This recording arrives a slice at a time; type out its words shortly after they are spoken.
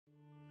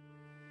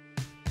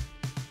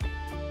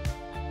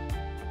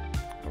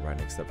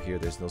Alright, next up here,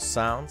 there's no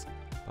sounds,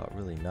 but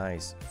really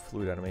nice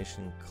fluid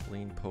animation,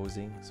 clean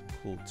posing, some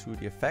cool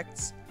 2D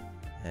effects,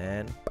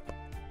 and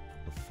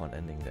a fun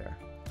ending there.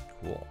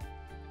 Cool.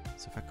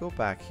 So if I go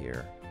back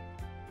here,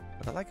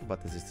 what I like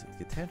about this is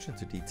the attention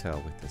to detail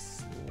with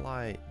this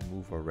slight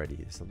move already.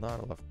 There's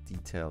not a lot of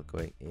detail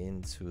going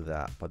into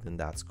that, but then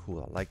that's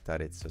cool. I like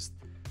that it's just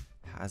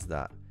has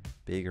that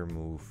bigger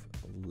move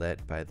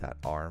led by that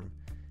arm,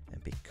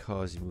 and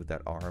because you move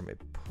that arm,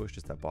 it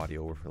pushes that body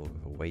over for a little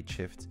bit of a weight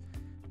shift.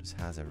 It just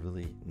has a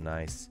really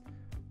nice,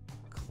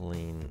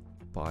 clean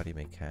body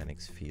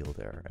mechanics feel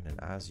there. And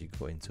then as you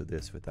go into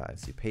this with that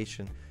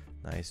anticipation,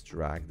 nice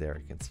drag there.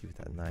 You can see with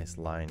that nice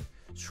line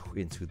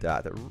into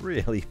that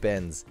really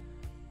bends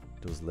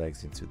those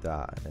legs into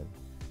that. And then,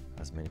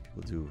 as many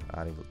people do,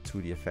 adding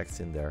 2D effects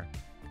in there.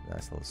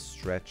 Nice little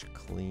stretch,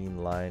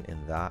 clean line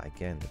in that.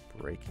 Again,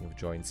 the breaking of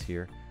joints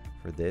here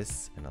for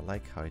this. And I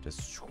like how it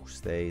just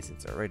stays.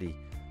 It's already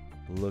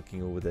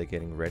looking over there,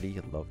 getting ready.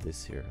 I love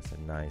this here. It's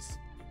a nice,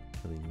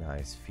 really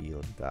nice feel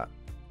of that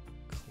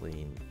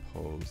clean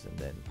pose. And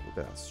then look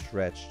at that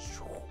stretch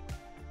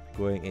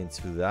going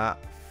into that,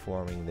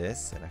 forming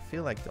this. And I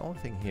feel like the only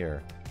thing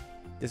here,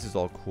 this is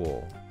all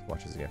cool.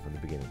 Watch this again from the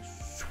beginning.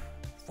 It's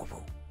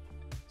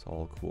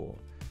all cool.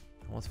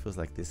 It almost feels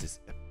like this is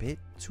a bit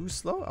too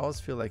slow. I always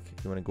feel like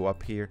you want to go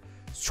up here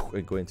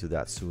and go into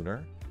that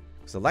sooner,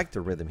 because I like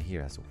the rhythm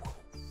here. As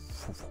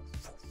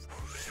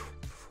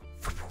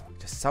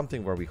just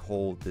something where we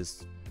hold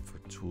this for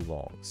too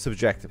long,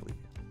 subjectively.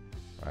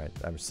 All right,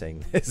 I'm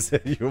saying this.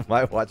 You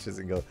might watch this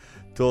and go,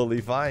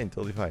 totally fine,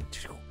 totally fine.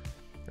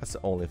 That's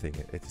the only thing.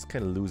 It just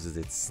kind of loses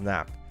its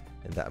snap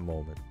in that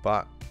moment.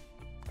 But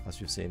as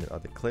you've seen in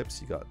other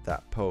clips, you got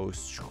that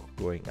pose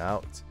going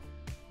out.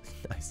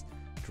 Nice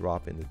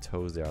drop in the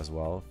toes there as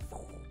well.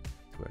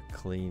 To a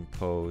clean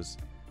pose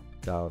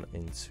down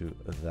into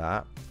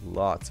that.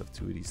 Lots of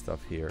 2D stuff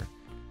here.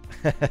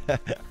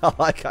 I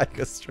like how I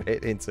go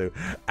straight into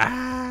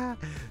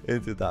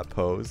that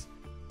pose.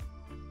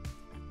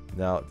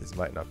 Now, this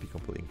might not be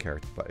completely in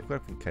character, but I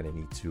kind of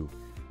need to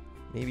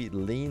maybe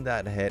lean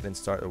that head and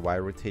start a wide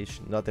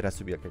rotation. Not that it has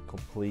to be like a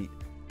complete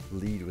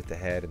lead with the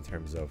head in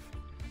terms of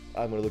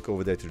I'm going to look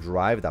over there to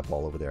drive that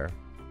ball over there,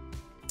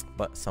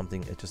 but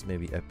something it just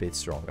maybe a bit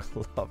stronger.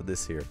 I love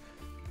this here.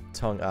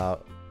 Tongue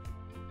out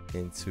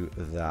into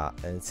that.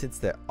 And since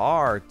there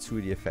are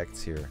 2D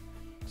effects here,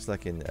 just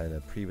like in a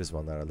previous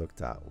one that I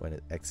looked at, when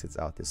it exits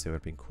out this, it would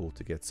have been cool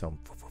to get some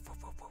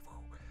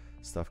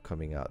stuff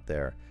coming out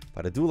there.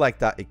 But I do like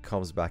that it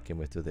comes back in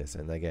with this.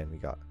 And again, we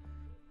got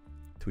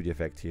 2D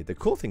effect here. The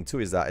cool thing too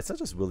is that it's not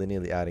just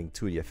willy-nilly adding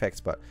 2D effects,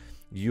 but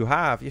you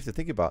have to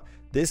think about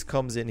this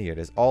comes in here.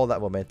 There's all that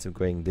momentum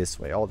going this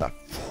way, all that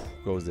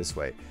goes this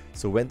way.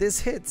 So when this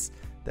hits,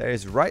 there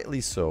is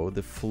rightly so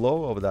the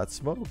flow of that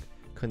smoke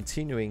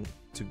continuing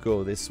to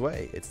go this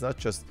way. It's not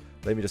just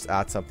let me just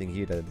add something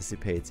here that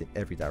dissipates in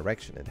every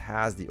direction. It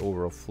has the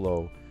overall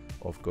flow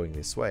of going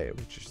this way,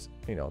 which is,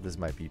 you know, this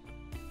might be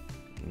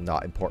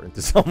not important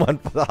to someone,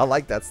 but I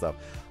like that stuff.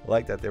 I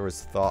like that there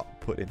was thought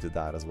put into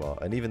that as well.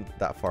 And even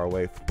that far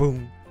away,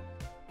 boom,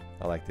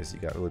 I like this. You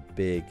got really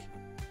big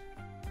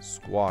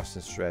squash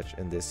and stretch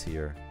in this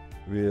here,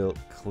 real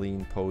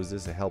clean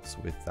poses. It helps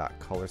with that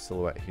color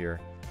silhouette here,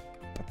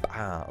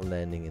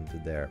 landing into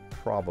there.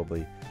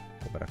 Probably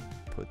I'm gonna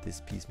put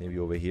this piece maybe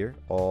over here,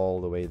 all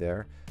the way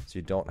there, so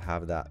you don't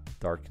have that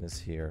darkness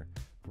here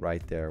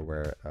right there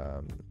where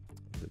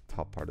the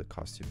top part of the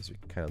costume is. You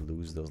kind of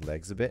lose those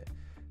legs a bit.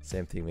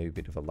 Same thing, maybe a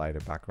bit of a lighter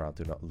background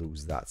to not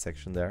lose that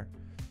section there.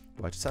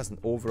 But it just has an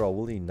overall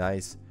really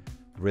nice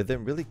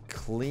rhythm, really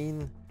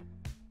clean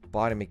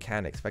body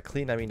mechanics. By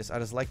clean, I mean I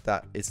just like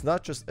that it's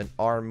not just an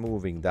arm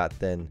moving that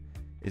then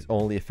is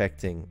only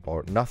affecting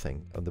or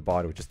nothing on the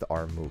body with just the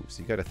arm moves.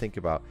 You got to think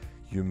about,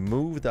 you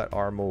move that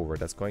arm over,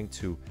 that's going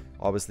to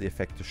obviously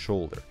affect the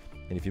shoulder,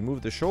 and if you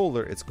move the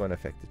shoulder, it's going to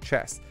affect the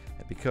chest.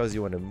 And because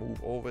you want to move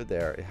over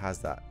there, it has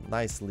that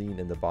nice lean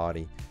in the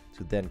body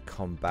to then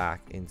come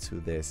back into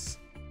this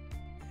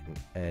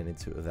and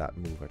into that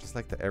move. I just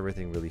like that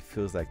everything really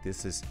feels like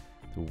this is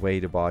the way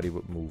the body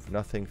would move.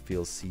 Nothing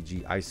feels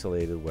CG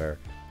isolated where,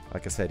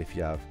 like I said, if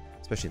you have,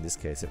 especially in this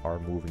case, an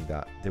arm moving,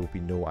 that there would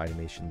be no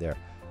animation there.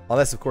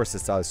 Unless, of course, the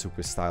style is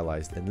super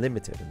stylized and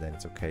limited, and then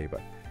it's okay.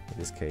 But in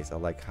this case, I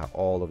like how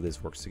all of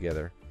this works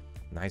together.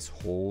 Nice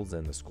holds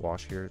and the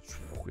squash here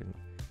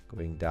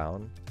going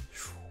down.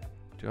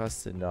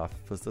 Just enough.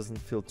 It doesn't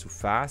feel too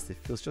fast. It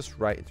feels just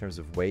right in terms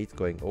of weight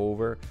going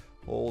over.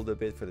 Hold a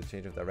bit for the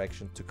change of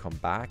direction to come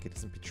back. It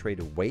doesn't betray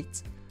the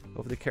weight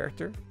of the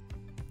character.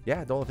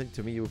 Yeah, the only thing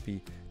to me would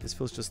be this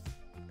feels just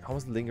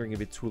almost lingering a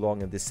bit too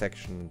long in this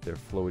section, their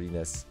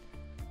floatiness.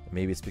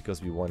 Maybe it's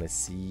because we want to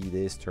see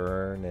this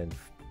turn and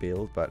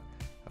build, but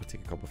I'll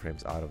take a couple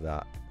frames out of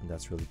that, and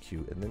that's really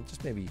cute. And then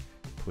just maybe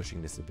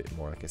pushing this a bit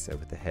more, like I said,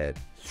 with the head.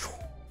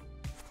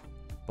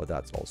 But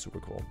that's all super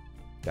cool.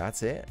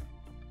 That's it.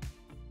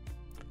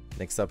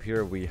 Next up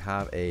here, we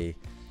have a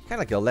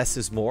kind of like a less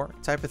is more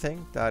type of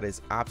thing that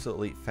is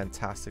absolutely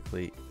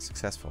fantastically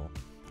successful.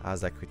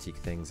 as I critique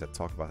things, I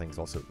talk about things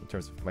also in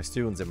terms of my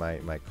students and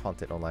my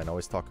content online. I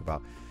always talk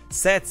about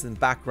sets and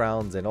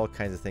backgrounds and all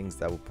kinds of things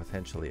that will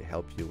potentially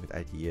help you with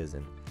ideas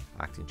and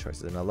acting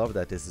choices. And I love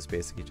that this is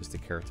basically just a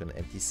character in an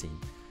empty scene.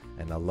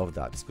 And I love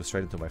that. Just go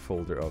straight into my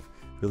folder of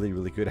really,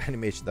 really good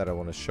animation that I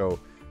want to show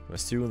my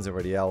students and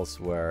everybody else,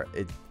 where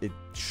it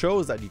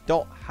shows that you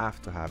don't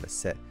have to have a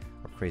set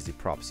of crazy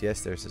props.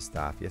 Yes, there's a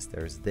staff. Yes,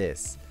 there's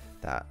this.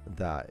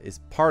 That is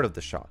part of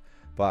the shot.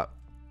 But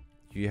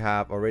you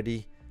have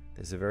already,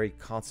 there's a very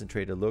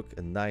concentrated look,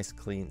 a nice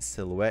clean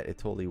silhouette. It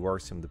totally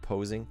works from the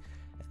posing.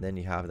 And then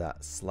you have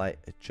that slight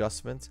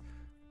adjustment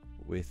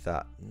with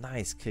that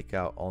nice kick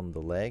out on the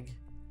leg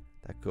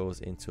that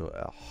goes into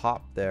a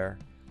hop there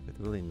with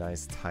really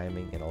nice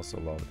timing, and also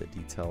love the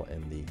detail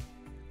in the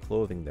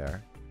clothing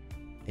there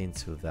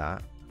into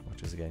that,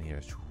 which is again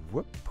here,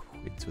 whoop,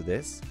 into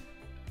this.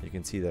 You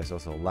can see there's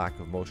also a lack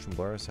of motion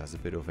blur, so it has a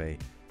bit of a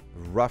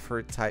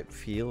rougher type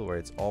feel where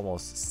it's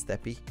almost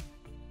steppy,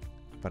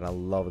 but I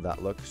love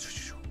that look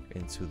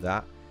into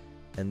that.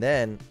 And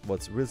then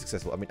what's really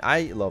successful, I mean,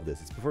 I love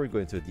this. It's before we go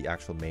into the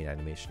actual main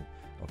animation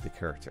of the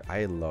character.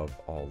 I love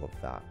all of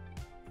that.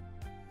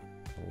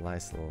 A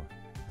nice little,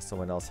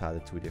 someone else had a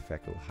 2D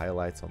effect, little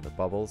highlights on the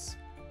bubbles,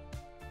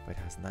 but it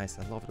has nice,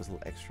 I love those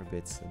little extra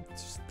bits, and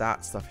just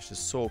that stuff is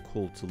just so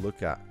cool to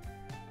look at.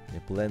 And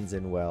it blends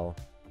in well.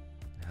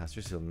 It has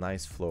just a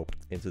nice flow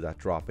into that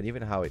drop, and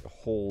even how it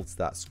holds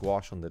that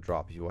squash on the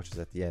drop. If you watch this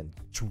at the end,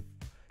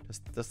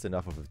 just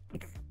enough of it.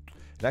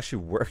 It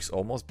actually works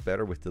almost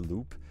better with the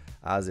loop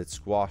as it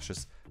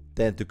squashes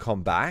then to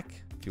come back.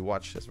 If you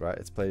watch this, right,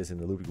 it's played this in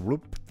the loop,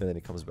 whoop, and then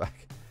it comes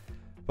back.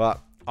 But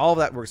all of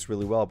that works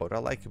really well. But what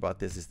I like about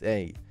this is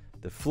the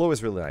flow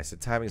is really nice, the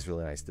timing is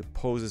really nice, the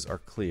poses are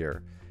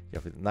clear. You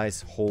have a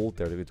nice hold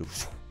there to go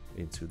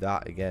into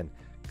that again,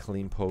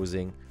 clean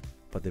posing.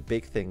 But the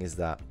big thing is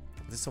that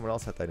someone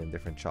else had that in a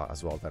different shot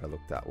as well that I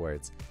looked at, where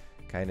it's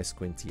kind of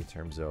squinty in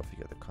terms of you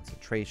got the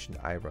concentration,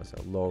 eyebrows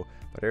are low,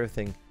 but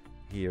everything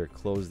here,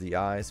 close the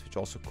eyes, which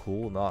also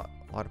cool. Not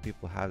a lot of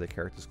people have the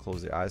characters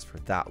close their eyes for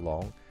that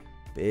long.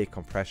 Big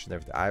compression there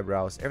with the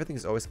eyebrows. Everything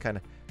is always kind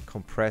of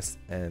compressed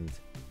and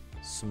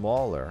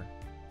smaller,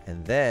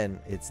 and then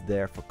it's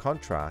there for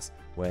contrast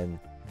when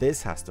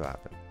this has to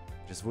happen.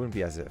 It just wouldn't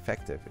be as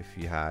effective if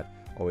you had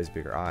always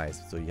bigger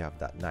eyes, so you have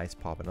that nice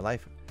pop. And I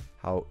like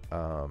how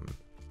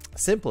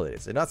simple it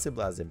is, and not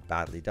simple as in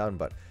badly done,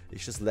 but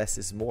it's just less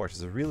is more. It's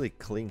just a really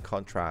clean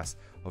contrast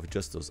of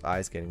just those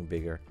eyes getting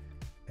bigger,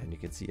 and you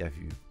can see if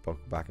you go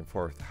back and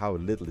forth how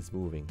little it's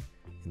moving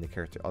in the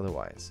character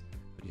otherwise.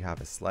 But you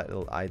have a slight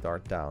little eye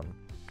dart down,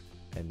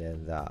 and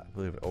then that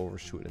little bit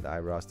overshoot in the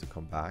eyebrows to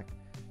come back.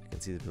 You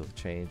can see the little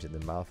change in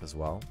the mouth as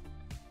well.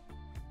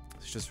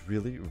 It's just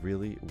really,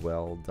 really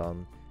well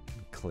done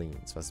and clean.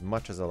 So as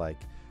much as I like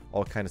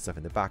all kind of stuff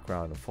in the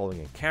background and following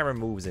in camera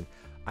moves, and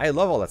I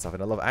love all that stuff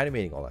and I love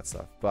animating all that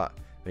stuff, but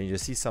when you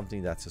just see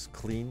something that's just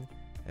clean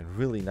and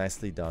really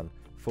nicely done,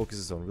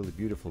 focuses on really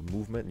beautiful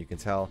movement, and you can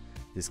tell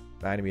this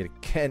animator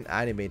can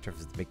animate in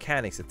terms of the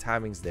mechanics, the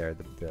timing's there,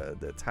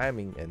 the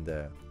timing and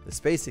the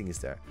spacing is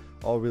there,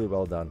 all really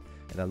well done.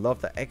 And I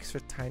love that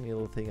extra tiny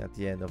little thing at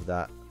the end of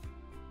that,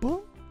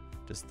 boom,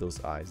 just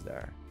those eyes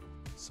there.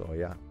 So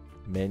yeah,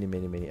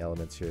 many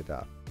elements here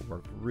that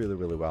work really,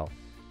 really well,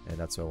 and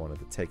that's why I wanted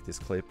to take this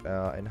clip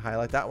and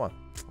highlight that one.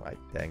 All right,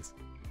 thanks.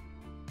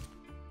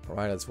 All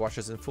right, let's watch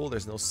this in full.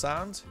 There's no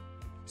sound.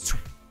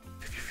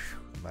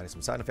 Minus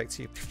some sound effects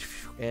here,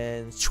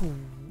 and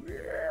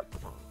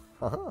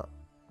all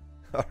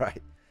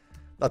right,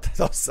 not that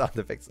those sound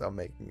effects are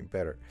making it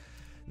better.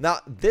 Now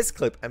this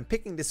clip, I'm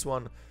picking this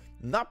one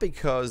not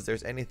because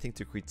there's anything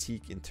to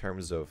critique in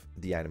terms of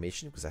the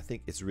animation, because I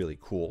think it's really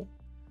cool.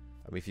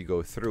 I mean, if you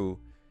go through,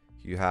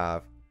 you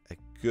have a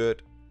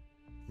good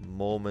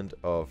moment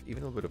of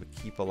even a little bit of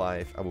a keep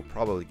alive. I will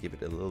probably give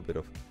it a little bit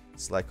of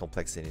slight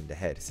complexity in the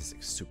head. This is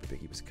like super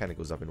big. It kind of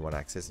goes up in one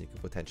axis, and you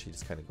can potentially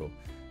just kind of go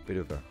a bit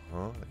of a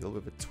like a little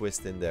bit of a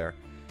twist in there,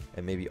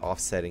 and maybe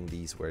offsetting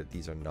these where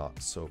these are not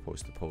so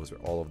pose to pose, where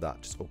all of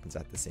that just opens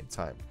at the same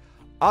time.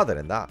 Other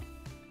than that,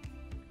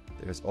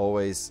 there's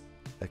always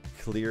a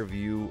clear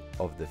view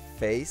of the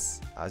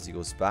face as he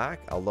goes back.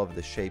 I love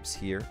the shapes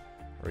here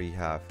where you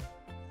have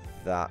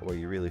that where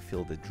you really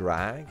feel the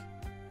drag.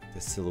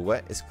 The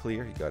silhouette is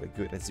clear. You got a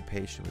good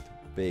anticipation with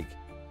a big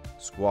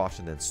squash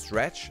and then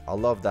stretch. I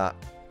love that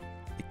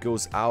it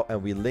goes out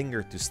and we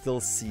linger to still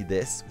see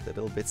this with the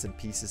little bits and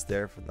pieces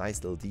there for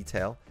nice little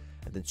detail,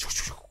 and then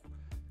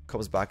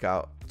comes back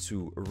out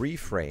to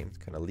reframe,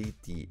 kind of lead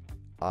the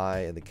eye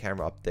and the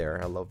camera up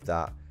there. I love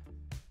that.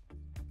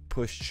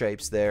 Push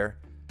shapes there,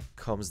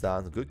 comes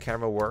down, good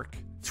camera work.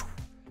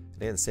 And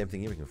then the same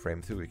thing here, we can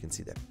frame through. We can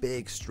see that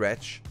big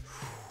stretch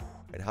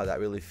and how that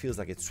really feels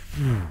like it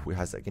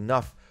has like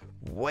enough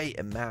weight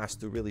and mass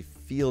to really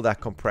feel that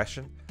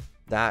compression.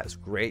 That's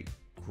great.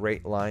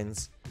 Great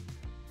lines,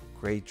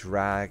 great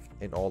drag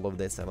in all of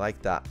this. I like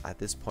that at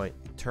this point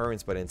it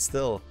turns, but then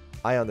still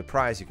eye on the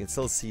prize, you can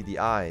still see the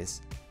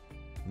eyes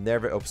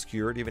never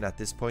obscured. Even at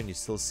this point you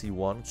still see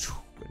one,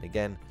 and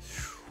again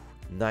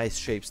Nice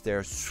shapes there,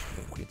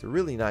 into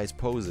really nice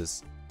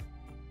poses,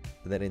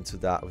 and then into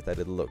that with that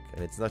little look.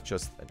 And it's not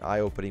just an eye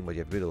opening, but you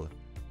have a little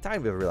tiny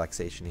bit of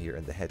relaxation here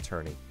and the head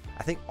turning.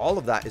 I think all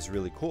of that is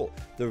really cool.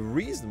 The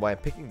reason why I'm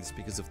picking this is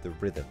because of the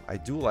rhythm. I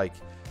do like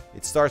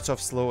it starts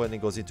off slow and then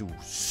goes into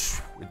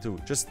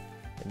just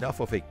enough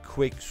of a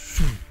quick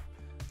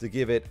to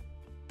give it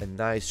a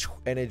nice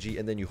energy,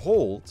 and then you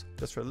hold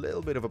just for a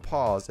little bit of a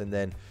pause, and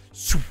then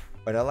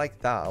and I like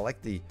that. I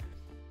like the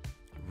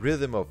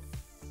rhythm of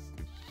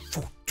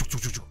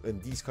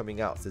and these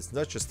coming out. So it's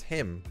not just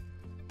him,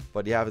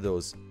 but you have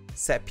those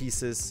set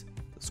pieces,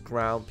 those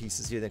ground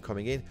pieces here, then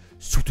coming in,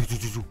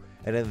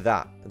 and then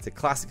that. It's a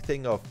classic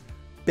thing of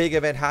big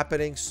event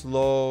happening,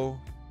 slow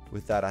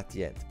with that at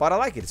the end. But I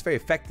like it. It's very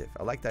effective.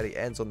 I like that it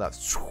ends on that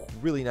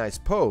really nice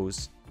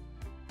pose.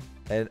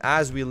 And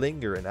as we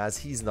linger and as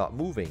he's not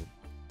moving,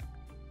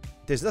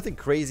 there's nothing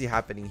crazy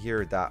happening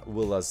here that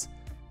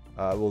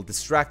will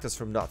distract us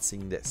from not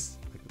seeing this.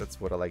 Like,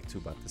 that's what I like too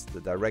about this. The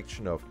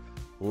direction of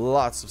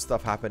lots of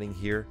stuff happening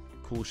here.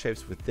 Cool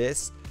shapes with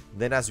this. And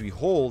then as we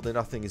hold and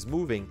nothing is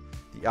moving,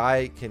 the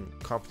eye can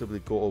comfortably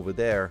go over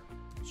there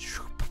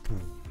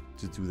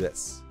to do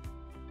this.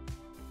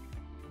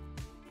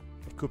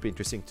 It could be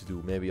interesting to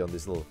do maybe on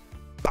this little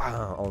bang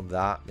on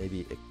that.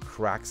 Maybe it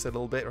cracks a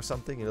little bit or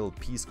something. A little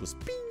piece goes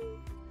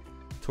ping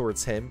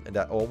towards him, and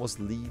that almost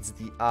leads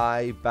the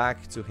eye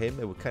back to him.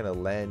 It would kind of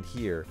land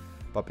here,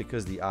 but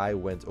because the eye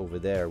went over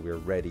there, we're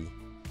ready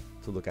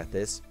to look at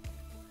this.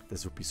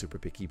 This would be super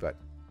picky, but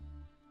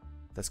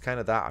that's kind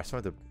of that. I just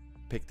wanted to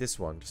pick this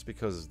one just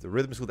because the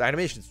rhythm is cool. The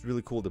animation is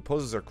really cool. The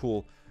poses are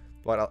cool,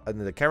 but and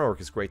the camera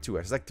work is great too.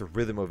 I just like the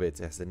rhythm of it.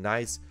 It has a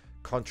nice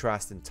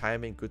contrast in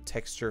timing, good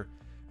texture,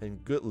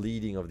 and good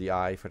leading of the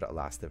eye for that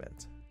last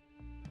event.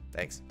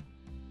 Thanks.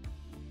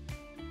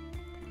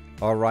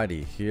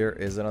 Alrighty, here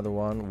is another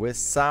one with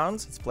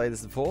sounds. Let's play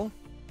this in full.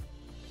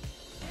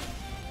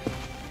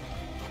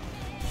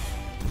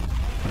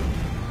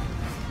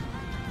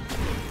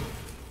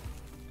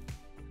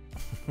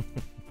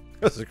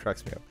 This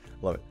cracks me up.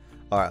 Love it.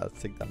 Alright,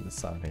 let's take down the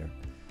sound here.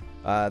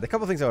 The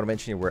couple of things I want to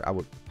mention here where I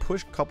would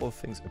push a couple of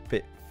things a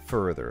bit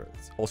further.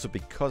 It's also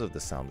because of the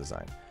sound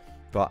design.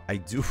 But I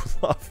do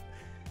love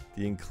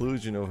the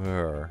inclusion of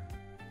her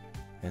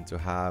and to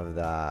have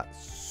that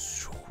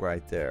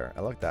right there.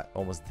 I like that.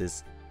 Almost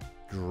this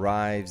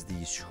drives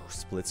the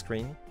split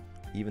screen,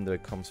 even though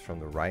it comes from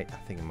the right. I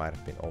think it might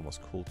have been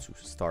almost cool to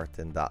start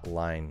in that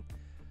line,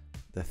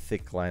 the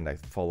thick line that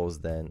follows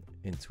then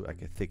into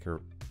like a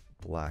thicker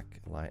black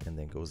line and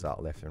then goes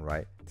out left and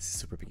right. This is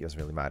super picky. It doesn't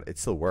really matter. It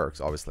still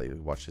works. Obviously, you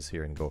watch this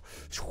here and go,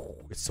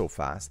 it's so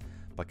fast,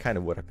 but kind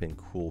of would have been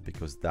cool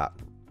because that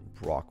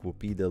rock will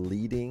be the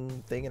leading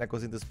thing and that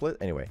goes into split.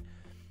 Anyway,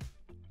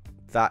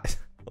 that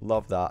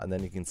love that. And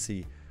then you can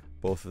see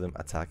both of them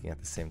attacking at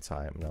the same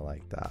time, and I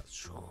like that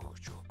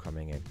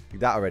coming in.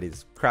 That already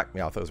just cracked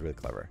me off. That was really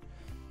clever.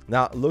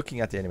 Now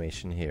looking at the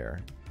animation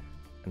here,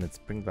 and let's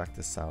bring back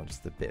the sound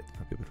just a bit.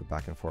 I'll be able to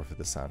back and forth with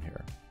the sound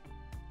here.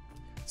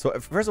 So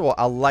first of all,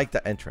 I like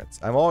the entrance.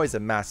 I'm always a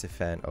massive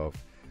fan of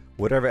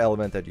whatever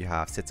element that you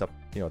have sets up,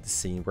 you know, the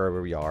scene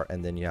wherever we are,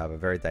 and then you have a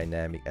very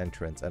dynamic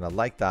entrance. And I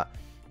like that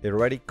it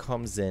already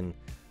comes in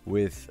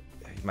with,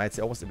 you might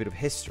say, almost a bit of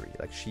history.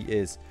 Like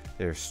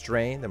there's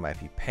strain, there might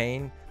be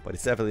pain, but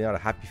it's definitely not a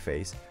happy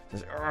face.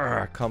 Just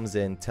comes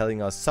in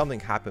telling us something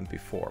happened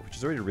before, which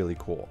is already really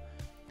cool.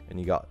 And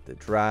you got the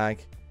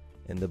drag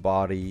in the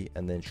body,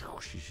 and then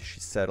she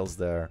settles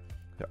there,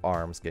 her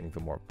arms getting the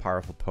more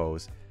powerful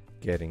pose,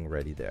 getting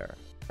ready there.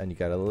 And you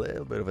got a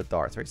little bit of a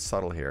dart. It's very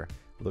subtle here.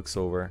 Looks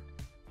over,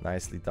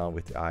 nicely done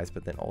with the eyes,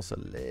 but then also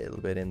a little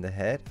bit in the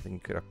head. I think you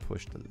could have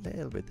pushed a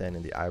little bit then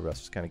in the eyebrows,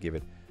 just kind of give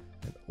it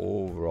an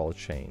overall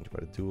change.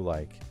 But I do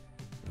like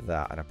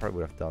that, and I probably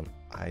would have done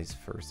eyes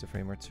first a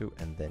frame or two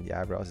and then the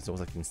eyebrows. It's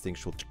almost like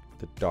instinctual,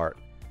 the dart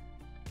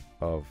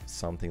of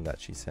something that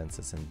she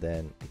senses, and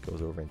then it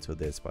goes over into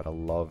this. But I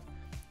love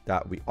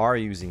that we are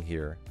using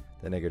here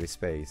the negative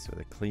space with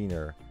a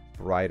cleaner,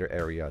 brighter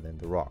area than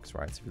the rocks,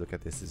 right? So if you look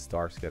at this, it's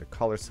dark, so you get a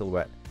color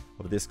silhouette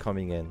of this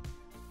coming in,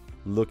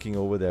 looking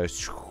over there,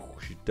 she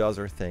does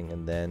her thing,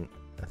 and then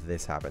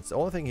this happens. The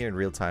only thing here in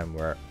real time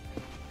where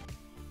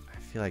I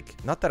feel like,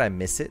 not that I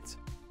miss it,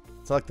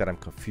 it's not like that I'm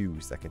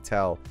confused. I can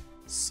tell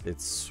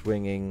it's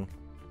swinging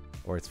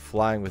or it's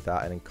flying with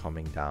that and then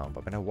coming down.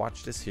 But when I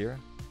watch this here,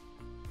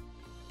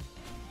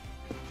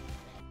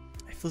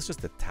 it feels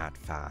just a tad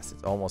fast.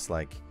 It's almost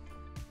like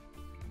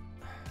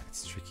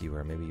it's tricky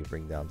where maybe you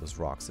bring down those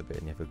rocks a bit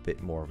and you have a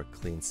bit more of a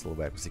clean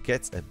silhouette, because it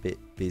gets a bit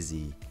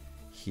busy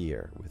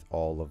here with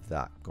all of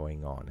that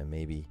going on, and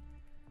maybe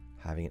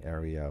having an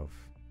area of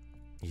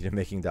either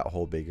making that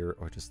hole bigger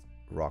or just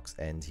rocks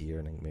end here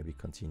and then maybe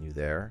continue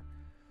there.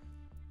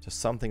 Just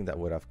something that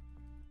would have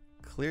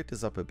cleared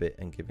this up a bit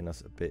and given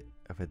us a bit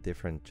of a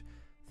different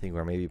thing,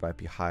 where maybe it might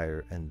be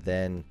higher and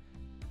then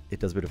it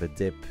does a bit of a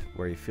dip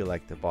where you feel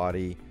like the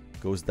body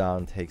goes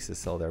down, takes the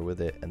cell there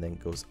with it, and then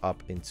goes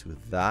up into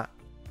that.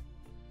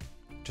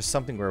 Just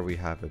something where we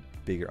have a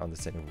bigger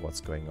understanding of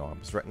what's going on.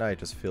 Because right now it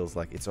just feels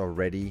like it's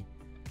already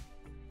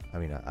I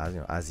mean, as you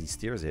know, as he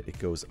steers it, it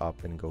goes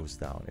up and goes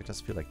down. I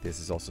just feel like this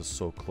is also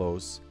so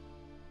close,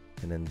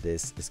 and then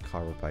this is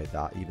covered by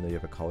that. Even though you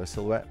have a color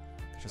silhouette,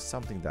 there's just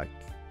something that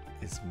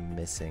is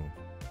missing.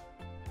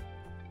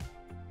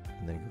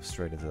 And then it goes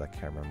straight into that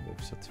camera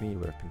move. So to me, it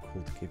would have been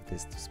cool to give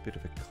this just a bit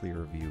of a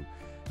clearer view.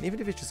 And even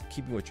if it's just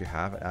keeping what you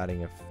have and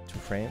adding 2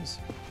 frames,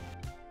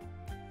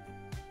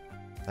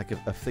 like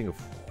a thing of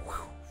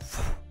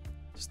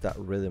just that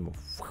rhythm of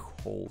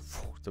hold,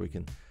 so we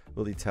can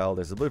really tell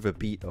there's a bit of a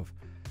beat of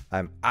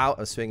I'm out,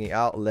 I'm swinging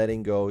out,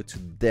 letting go to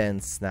then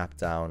snap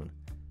down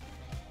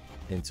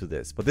into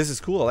this. But this is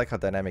cool. I like how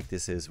dynamic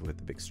this is with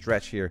the big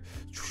stretch here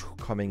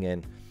coming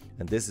in,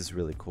 and this is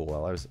really cool.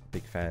 I was a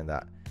big fan of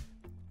that.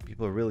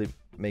 People really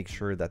make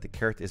sure that the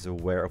character is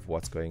aware of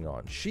what's going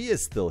on. She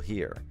is still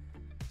here,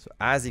 so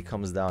as he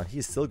comes down,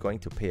 he's still going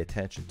to pay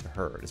attention to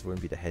her. This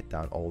wouldn't be the head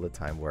down all the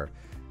time where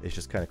it's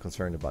just kind of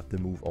concerned about the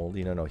move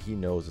only. No, he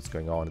knows what's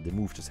going on, and the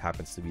move just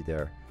happens to be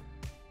there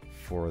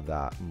for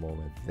that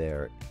moment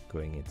there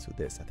going into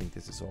this. I think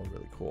this is all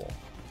really cool.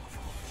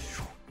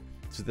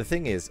 So the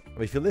thing is,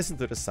 if you listen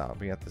to the sound,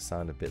 bring out the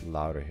sound a bit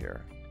louder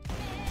here.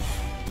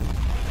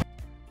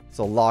 It's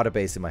a lot of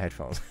bass in my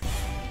headphones.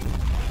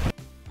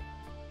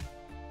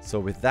 So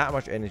with that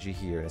much energy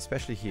here, and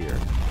especially here,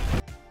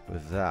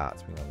 with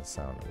that, bring on the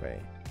sound away.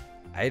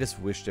 I just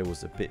wish there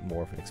was a bit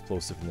more of an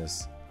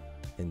explosiveness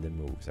in the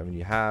moves. I mean,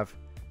 you have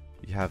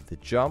the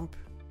jump,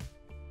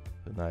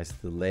 a nice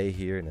delay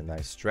here, and a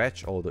nice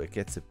stretch, although it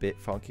gets a bit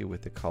funky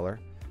with the color.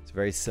 It's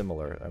very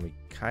similar, and we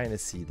kind of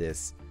see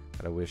this,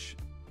 but I wish,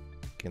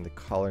 again, the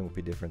coloring would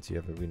be different, so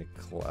you have a really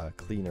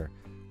cleaner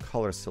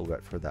color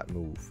silhouette for that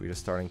move. We're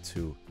just starting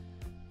to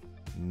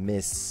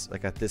miss,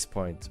 like at this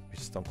point, we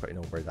just don't quite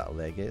know where that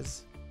leg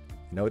is.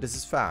 I know this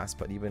is fast,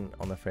 but even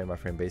on a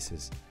frame-by-frame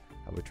basis,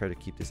 I would try to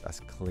keep this as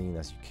clean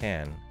as you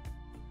can,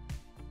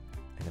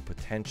 and then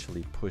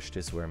potentially push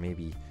this where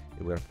maybe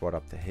it would have brought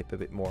up the hip a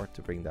bit more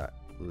to bring that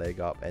leg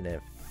up, and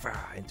then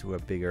into a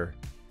bigger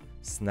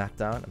snap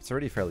down. It's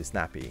already fairly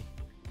snappy.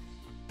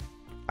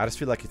 I just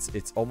feel like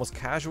it's almost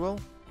casual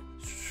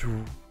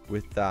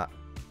with that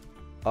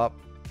up,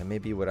 and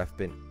maybe it would have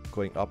been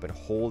going up and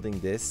holding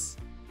this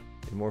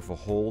in more of a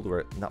hold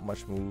where not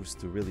much moves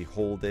to really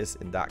hold this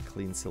in that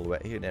clean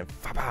silhouette here, and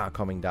then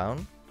coming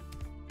down.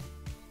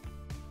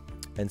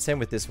 And same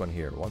with this one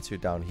here. Once you're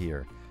down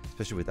here,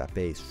 especially with that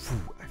bass,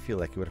 I feel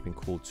like it would have been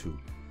cool to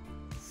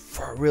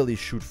really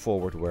shoot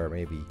forward where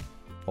maybe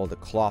all the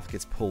cloth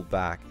gets pulled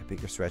back, a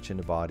bigger stretch in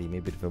the body,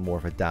 maybe a bit more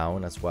of a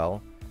down as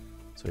well,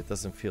 so it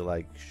doesn't feel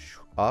like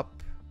up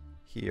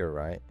here,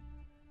 right?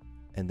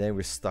 And then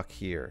we're stuck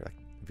here. Like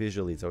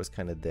visually, it's always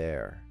kind of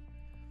there,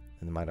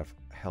 and it might have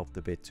helped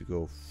a bit to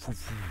go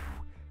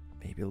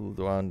maybe a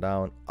little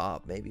down,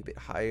 up, maybe a bit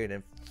higher,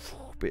 then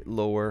a bit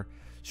lower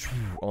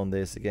on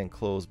this again,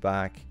 close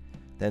back,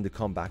 then to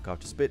come back up,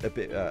 just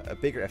a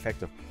bigger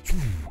effect of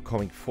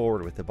coming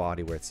forward with the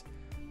body, where it's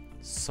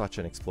such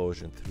an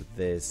explosion through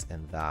this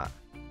and that.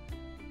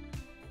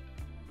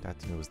 That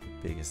to me was the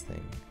biggest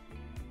thing.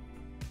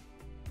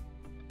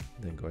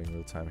 Then going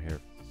real time here,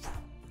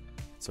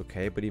 it's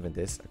okay, but even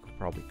this I could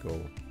probably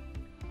go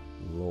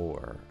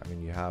lower. I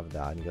mean, you have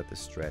that and you got the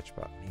stretch,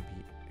 but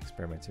maybe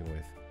experimenting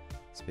with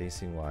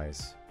spacing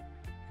wise.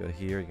 You go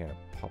here, you're gonna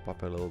pop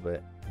up a little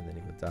bit, and then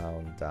you go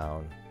down,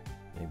 down.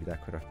 Maybe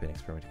that could have been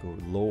experimented. Go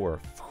lower,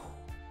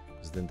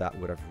 because then that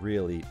would have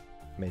really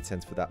made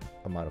sense for that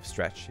amount of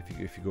stretch.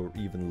 If you go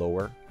even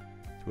lower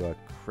to a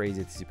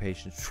crazy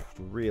anticipation to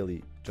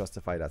really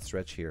justify that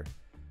stretch here,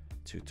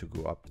 to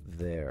go up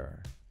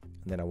there.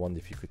 And then I wonder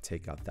if you could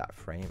take out that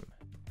frame,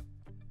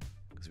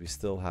 because we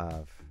still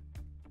have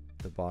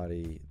the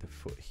body, the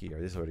foot here.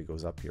 This already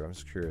goes up here. I'm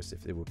just curious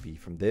if it would be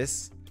from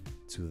this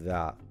to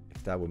that,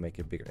 if that would make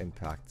a bigger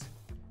impact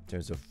in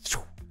terms of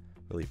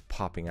really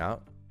popping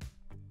out.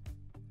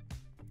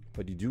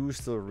 But you do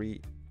still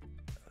read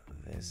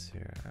this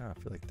here. I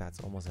feel like that's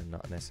almost a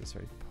not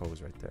necessary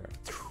pose right there.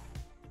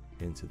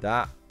 Into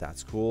that.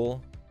 That's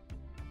cool.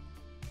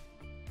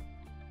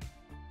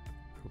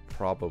 Could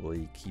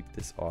probably keep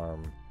this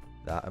arm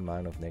that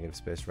amount of negative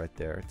space right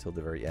there till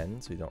the very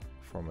end, so you don't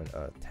form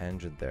a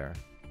tangent there.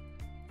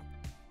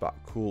 But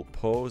cool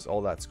pose,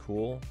 all that's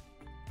cool.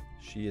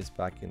 She is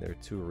back in there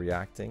too,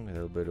 reacting, a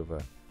little bit of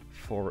a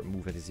forward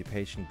move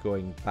anticipation,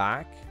 going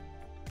back.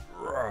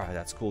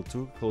 That's cool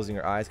too. Closing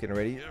her eyes, getting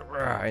ready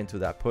into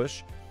that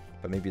push.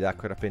 But maybe that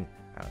could have been,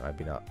 I don't know, I've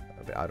been a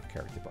bit out of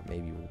character, but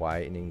maybe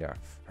widening there.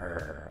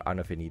 I don't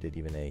know if it needed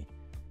even a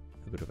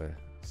bit of a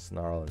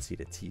snarl and see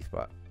the teeth,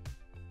 but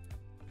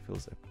it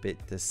feels a bit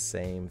the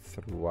same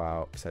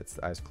throughout. Besides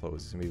the eyes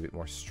closed, there's maybe a bit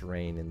more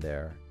strain in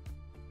there.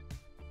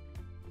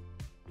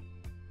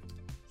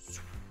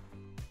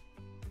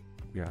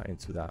 Yeah,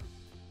 into that.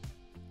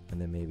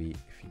 And then maybe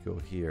if you go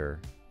here,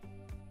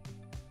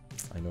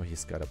 I know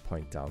he's got a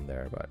point down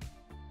there, but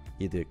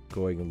either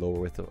going lower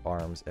with the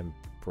arms and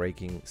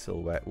breaking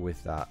silhouette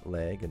with that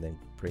leg, and then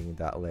bringing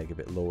that leg a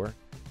bit lower,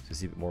 so you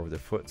see a bit more of the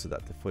foot, so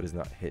that the foot is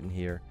not hitting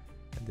here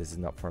and this is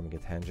not forming a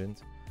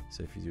tangent.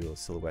 So if you do a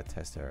silhouette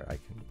test there, I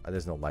can,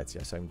 there's no lights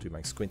here, so I'm doing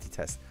my squinty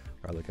test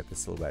where I look at the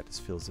silhouette. This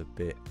feels a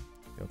bit,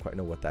 you don't quite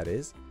know what that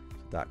is.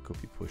 So that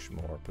could be pushed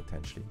more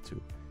potentially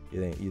into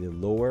either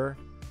lower,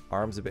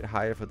 arms a bit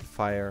higher for the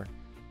fire,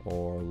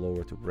 or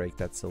lower to break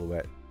that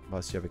silhouette.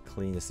 Plus you have a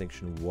clean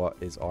distinction what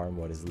is arm,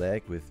 what is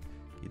leg, with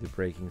either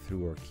breaking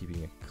through or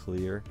keeping a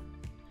clear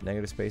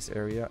negative space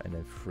area, and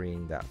then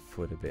freeing that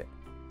foot a bit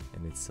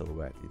in its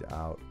silhouette, either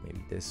out,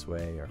 maybe this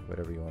way, or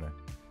whatever you want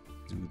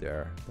to do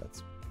there.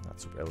 That's not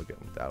super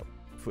elegant without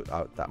foot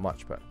out that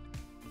much, but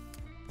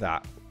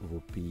that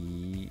will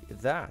be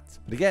that.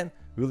 But again,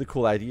 really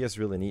cool ideas,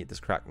 really neat. This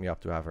cracked me up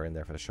to have her in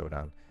there for the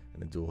showdown,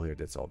 and the duel here,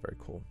 that's all very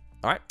cool.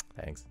 All right,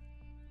 thanks.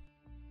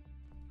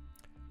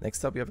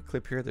 Next up, we have a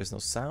clip here. There's no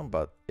sound,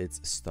 but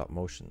it's stop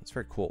motion. It's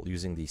very cool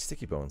using the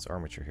sticky bones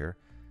armature here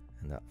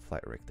and that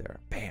flight rig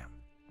there. Bam!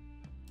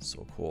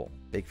 So cool.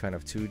 Big fan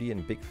of 2D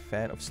and big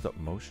fan of stop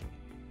motion.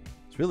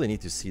 It's really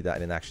neat to see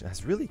that in action.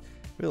 It's really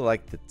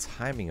like the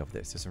timing of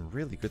this. There's some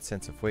really good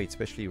sense of weight,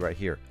 especially right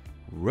here.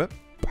 Whoop.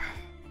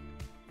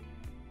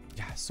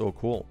 Yeah, so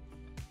cool.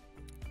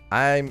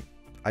 I'm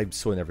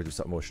so never do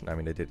stop motion. I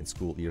mean, I did in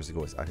school years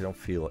ago. I don't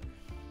feel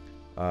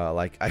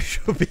like I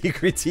should be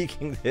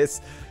critiquing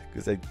this,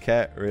 because I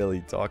can't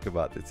really talk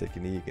about the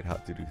technique and how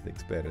to do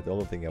things better. The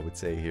only thing I would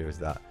say here is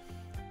that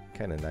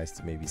kind of nice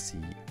to maybe see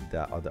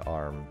that other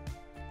arm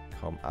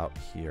come out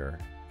here.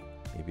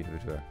 Maybe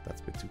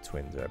that's a bit too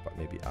twin there, but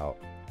maybe out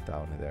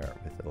down there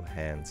with little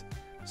hands.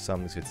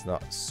 Something so it's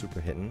not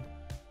super hidden.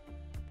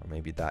 Or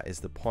maybe that is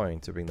the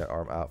point, to bring that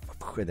arm out.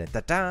 And then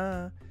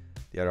ta-da!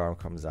 The other arm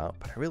comes out.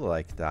 But I really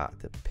like that.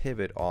 The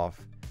pivot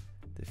off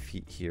the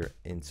feet here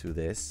into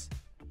this.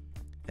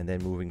 And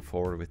then moving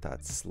forward with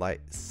that slight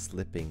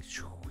slipping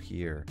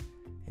here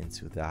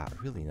into that.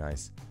 Really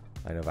nice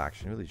line of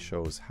action. Really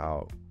shows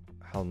how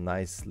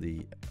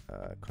nicely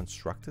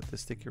constructed the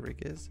sticky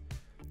rig is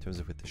in terms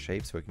of with the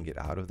shape, so we can get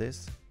out of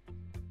this.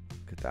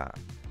 Look at that.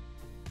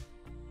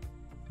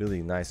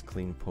 Really nice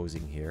clean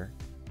posing here.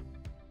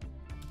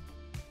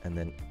 And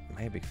then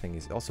my big thing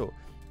is also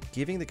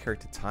giving the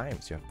character time.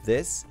 So you have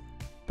this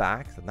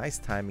back, the nice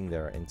timing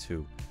there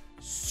into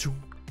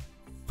zoom,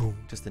 boom,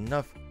 just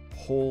enough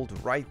hold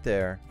right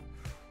there,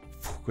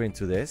 go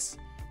into this.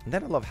 And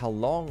then I love how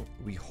long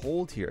we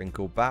hold here and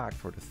go back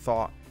for the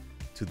thought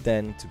to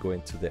then to go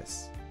into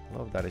this. I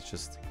love that it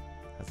just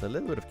has a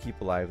little bit of keep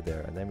alive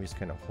there, and then we just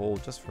kind of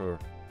hold just for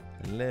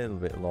a little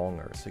bit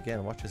longer. So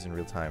again, watch this in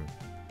real time.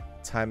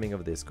 Timing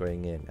of this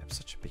going in. I'm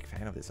such a big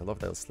fan of this. I love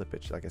that little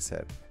slippage, like I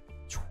said,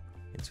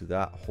 into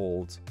that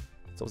hold.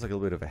 It's almost like a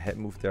little bit of a head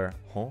move there,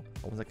 almost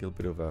like a little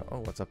bit of a, oh,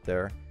 what's up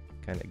there,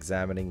 kind of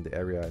examining the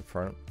area in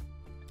front.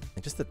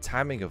 And just the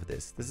timing of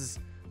this is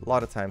a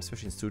lot of times,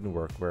 especially in student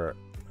work, where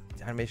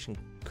the animation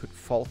could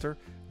falter,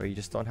 where you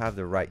just don't have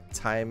the right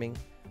timing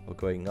of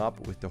going up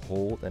with the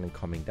hold and then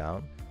coming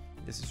down.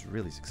 This is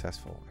really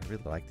successful. I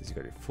really like this. You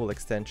got your full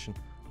extension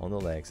on the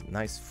legs,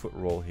 nice foot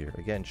roll here,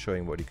 again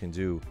showing what you can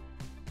do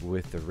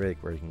with the rig,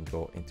 where you can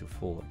go into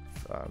full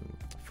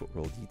foot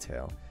roll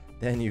detail.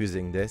 Then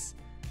using this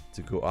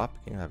to go up,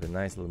 you can have a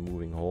nice little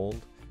moving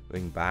hold.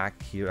 Going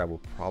back here, I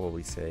will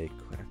probably say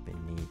could have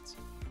been neat.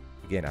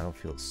 Again, I don't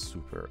feel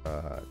super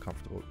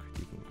comfortable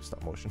critiquing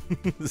stop motion.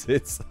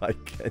 I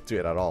can't do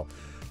it at all.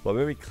 But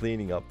maybe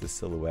cleaning up the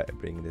silhouette and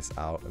bringing this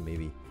out, and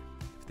maybe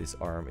if this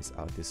arm is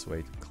out this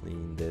way, to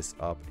clean this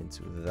up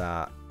into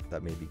that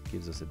maybe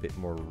gives us a bit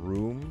more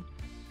room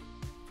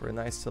for a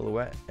nice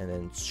silhouette. And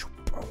then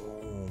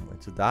boom,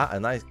 into that, a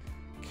nice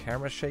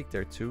camera shake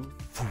there too.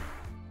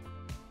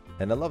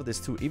 And I love this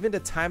too, even the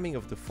timing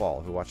of the fall.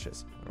 If you watch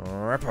this,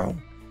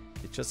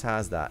 it just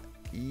has that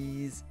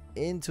ease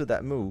into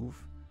that move.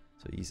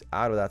 So he's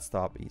out of that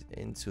stop, he's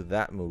into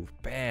that move,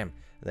 bam,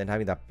 and then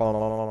having that,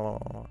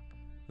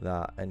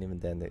 and even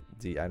then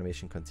the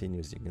animation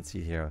continues. You can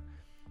see here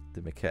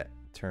the maquette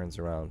turns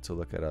around to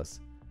look at us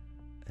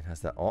and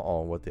has that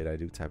what did I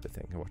do type of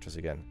thing. Watch this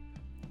again,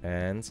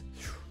 and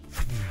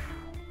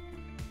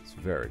it's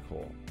very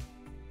cool.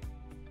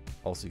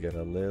 Also get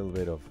a little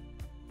bit of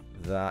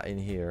that in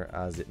here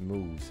as it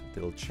moves,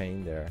 little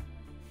chain there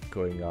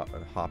going up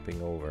and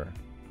hopping over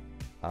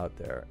out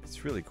there.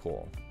 It's really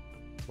cool.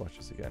 Let's watch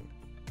this again.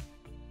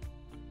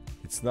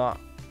 It's not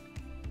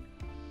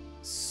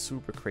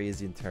super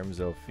crazy in terms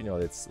of, you know,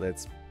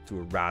 let's do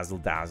a razzle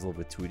dazzle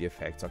with 2D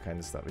effects, all kind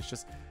of stuff. It's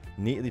just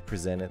neatly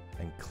presented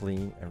and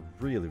clean and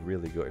really,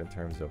 really good in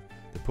terms of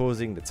the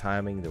posing, the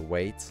timing, the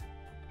weight,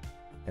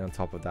 and on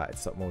top of that,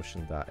 it's stop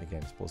motion that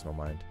again just blows my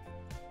mind.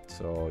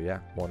 So yeah,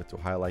 wanted to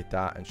highlight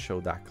that and show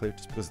that clip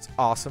just because it's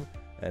awesome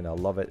and I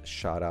love it.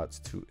 Shout outs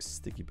to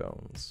Sticky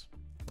Bones.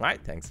 All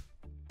right, thanks.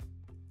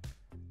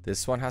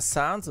 This one has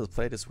sounds. Let's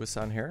play this with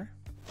sound here.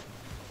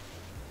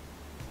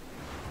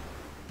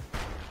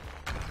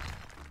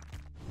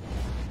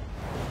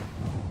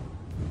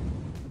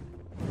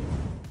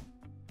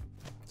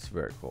 It's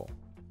very cool.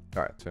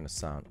 All right, turn the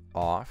sound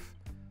off.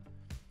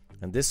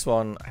 And this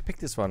one, I picked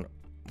this one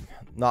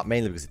not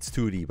mainly because it's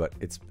 2D, but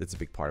it's a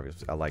big part of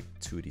it. I like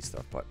 2D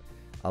stuff, but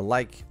I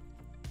like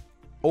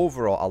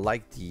overall, I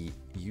like the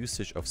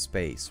usage of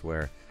space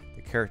where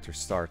the character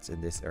starts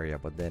in this area,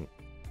 but then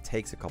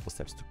takes a couple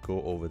steps to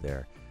go over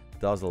there,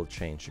 does a little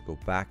change to go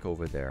back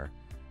over there,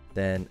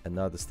 then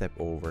another step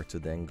over to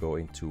then go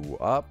into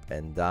up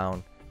and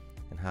down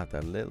and have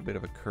that little bit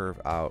of a curve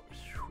out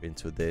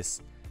into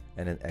this,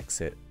 and then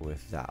exit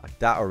with that. Like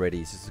that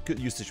already is just a good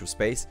usage of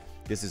space.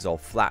 This is all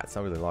flat, it's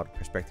not really a lot of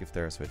perspective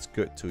there, so it's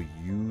good to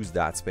use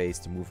that space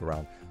to move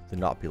around, to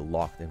not be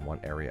locked in one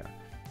area.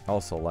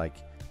 Also like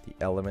the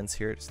elements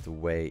here, just the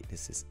way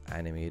this is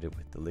animated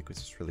with the liquids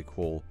is really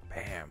cool.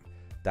 Bam,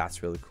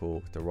 that's really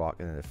cool. The rock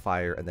and then the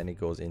fire, and then it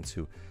goes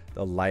into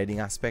the lighting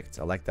aspect.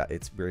 I like that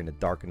we're in a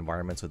dark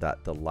environment so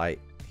that the light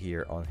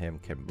here on him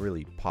can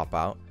really pop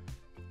out,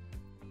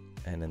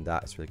 and then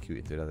that's really cute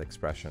into that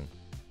expression.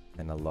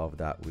 And I love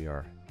that we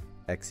are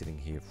exiting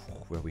here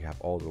where we have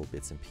all the little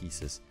bits and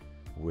pieces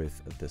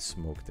with the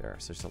smoke there.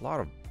 So there's a lot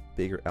of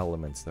bigger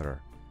elements that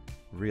are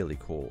really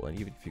cool. And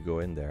even if you go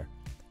in there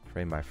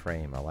frame by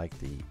frame, I like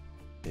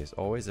there's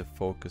always a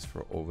focus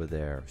for over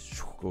there,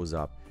 goes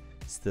up,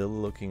 still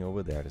looking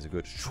over there, there's a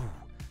good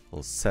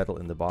little settle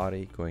in the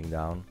body going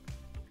down.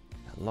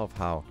 I love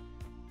how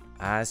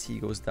as he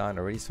goes down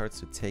already starts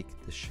to take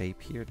the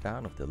shape here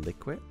down of the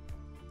liquid.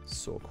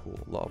 So cool.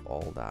 Love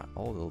all that,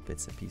 all the little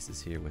bits and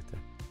pieces here with the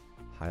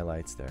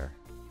highlights there,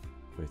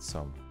 with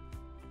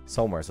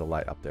somewhere's a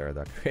light up there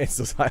that creates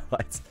those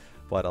highlights.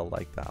 But I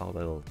like that, all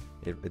little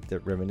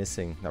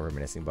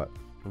the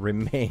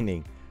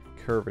remaining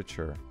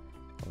curvature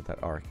of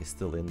that arc is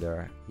still in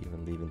there,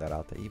 even leaving that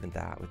out there, even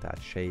that with that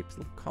shape,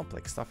 little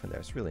complex stuff in there.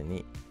 It's really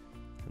neat.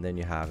 And then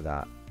you have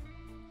that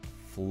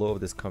flow of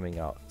this coming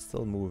out,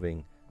 still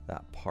moving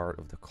that part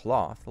of the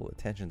cloth, a little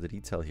attention to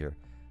detail here.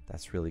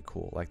 That's really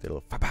cool. Like the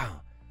little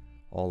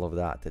all of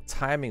that, the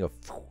timing of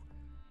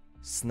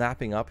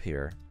snapping up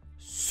here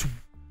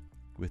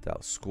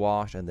without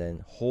squash, and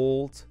then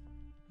hold,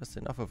 just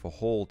enough of a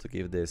hold to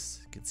give this,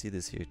 you can see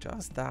this here,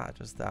 just that,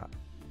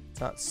 it's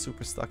not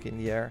super stuck in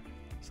the air,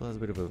 still has a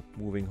bit of a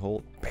moving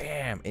hold,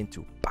 bam,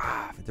 into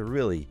baf. They're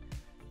really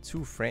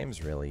 2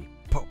 frames really,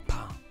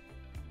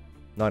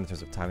 not in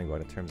terms of timing,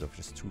 but in terms of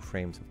just 2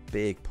 frames of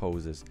big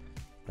poses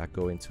that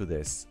go into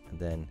this. And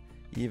then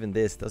even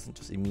this doesn't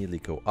just immediately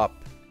go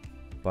up,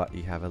 but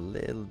you have a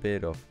little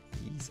bit of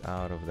ease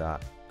out of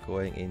that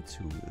going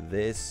into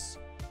this.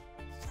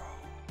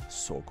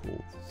 So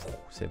cool.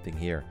 Same thing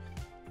here,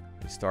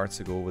 it starts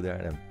to go over there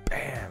and then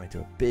bam into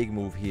a big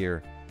move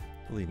here.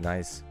 Really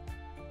nice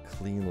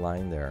clean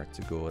line there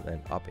to go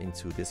then up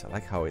into this. I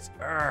like how it's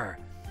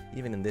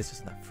even in this,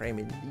 just in that frame,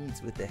 it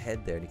leads with the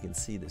head there, and you can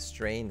see the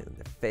strain in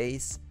the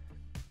face.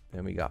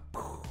 Then we got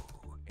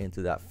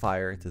into that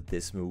fire to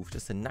this move,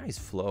 just a nice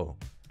flow.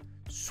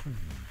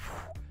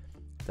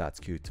 That's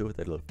cute too,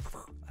 that little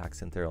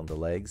accent there on the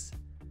legs.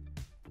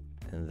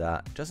 And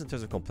that, just in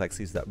terms of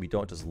complexities, that we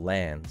don't just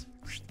land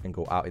and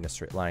go out in a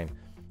straight line,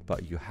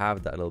 but you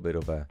have that little bit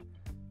of a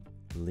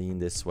lean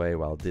this way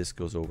while this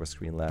goes over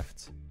screen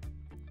left,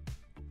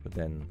 but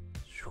then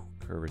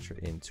curvature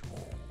into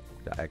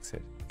the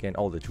exit. Again,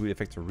 all the 2D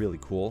effects are really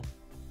cool.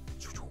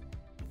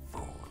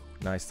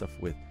 Nice stuff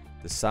with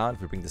the sound.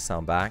 If we bring the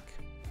sound back,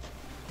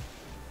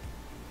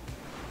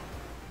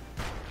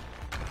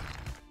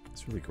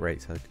 it's really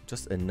great. So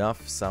just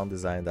enough sound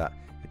design that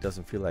it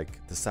doesn't feel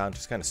like the sound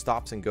just kind of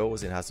stops and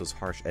goes and has those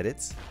harsh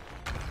edits.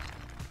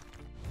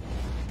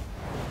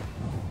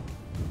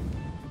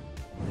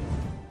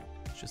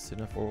 Just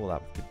enough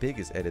overlap. The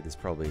biggest edit is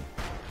probably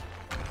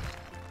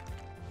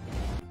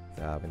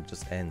and it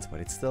just ends, but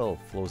it still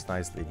flows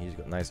nicely, and he's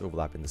got nice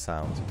overlap in the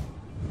sound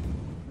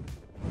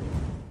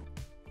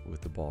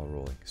with the ball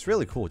rolling. It's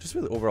really cool. Just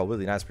really overall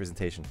really nice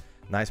presentation,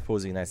 nice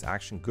posing, nice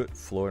action, good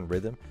flow and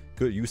rhythm,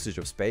 good usage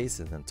of space,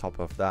 and then top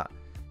of that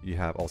you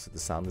have also the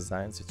sound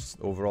design. So it's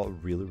just overall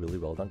really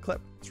well done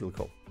clip. It's really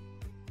cool.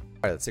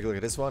 All right, let's take a look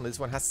at this one. This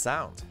one has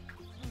sound.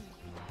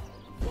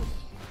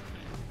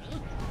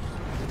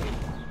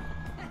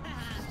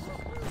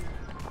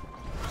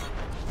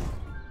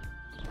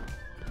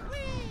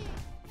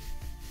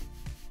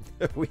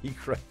 We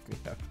crack me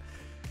up.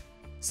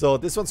 So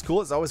this one's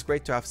cool. It's always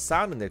great to have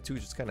sound in there too,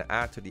 just kind of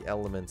add to the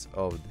elements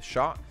of the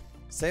shot.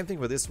 Same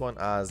thing with this one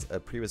as a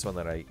previous one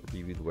that I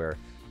reviewed, where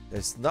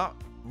there's not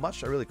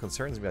much that really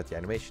concerns me about the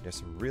animation. There's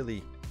some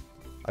really,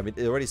 I mean,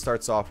 it already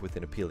starts off with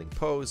an appealing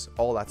pose.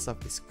 All that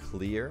stuff is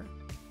clear.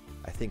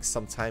 I think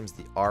sometimes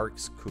the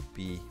arcs could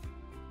be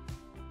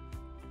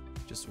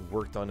just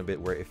worked on a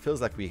bit, where it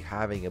feels like we're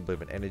having a bit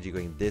of an energy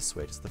going this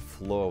way, just the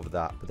flow of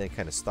that, but then it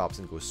kind of stops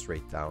and goes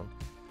straight down.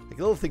 Like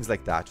little things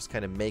like that just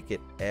kind of make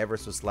it ever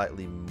so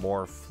slightly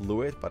more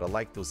fluid. But I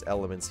like those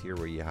elements here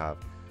where you have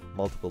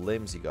multiple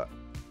limbs, you got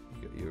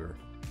your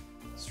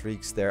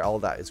streaks there, all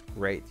that is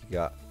great. You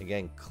got,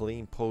 again,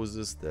 clean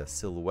poses, the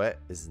silhouette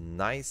is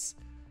nice,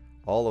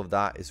 all of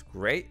that is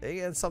great.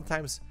 Again,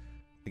 sometimes,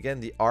 again,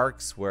 the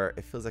arcs where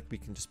it feels like we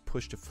can just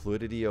push the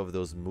fluidity of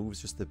those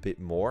moves just a bit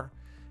more,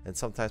 and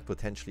sometimes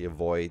potentially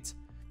avoid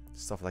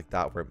stuff like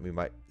that where we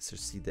might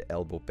see the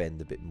elbow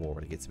bend a bit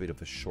more, like it's a bit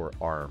of a short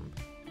arm,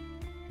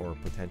 or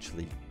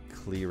potentially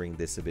clearing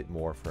this a bit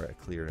more for a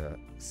clearer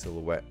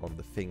silhouette on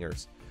the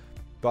fingers.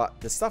 But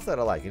the stuff that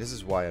I like, and this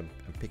is why I'm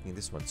picking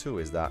this one too,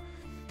 is that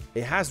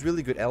it has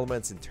really good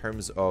elements in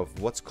terms of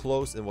what's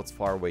close and what's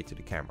far away to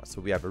the camera.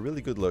 So we have a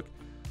really good look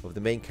of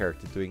the main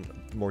character doing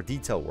more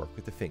detail work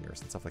with the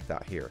fingers and stuff like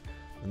that here.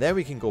 And then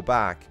we can go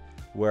back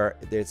where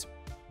there's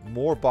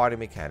more body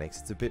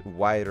mechanics. It's a bit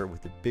wider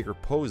with the bigger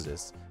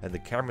poses, and the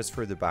camera's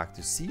further back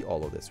to see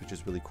all of this, which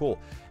is really cool.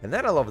 And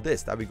then I love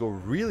this, that we go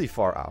really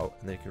far out,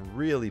 and then you can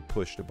really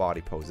push the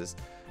body poses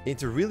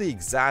into really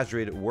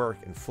exaggerated work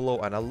and flow.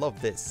 And I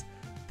love this.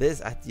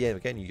 This at the end,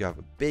 again, you have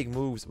big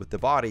moves with the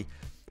body,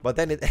 but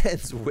then it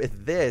ends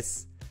with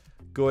this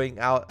going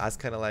out as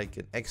kind of like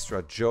an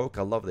extra joke.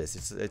 I love this.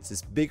 It's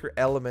this bigger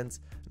element,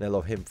 and I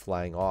love him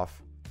flying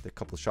off. There are a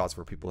couple of shots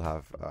where people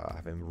have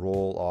him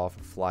roll off,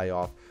 fly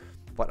off.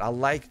 But I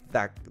like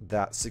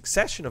that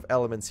succession of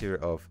elements here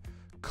of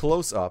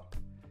close up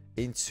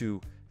into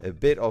a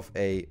bit of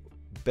a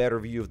better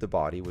view of the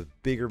body with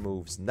bigger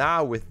moves.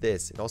 Now with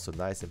this, and also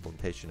nice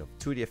implementation of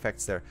 2D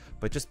effects there,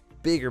 but just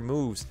bigger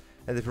moves,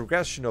 and the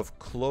progression of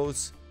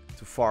close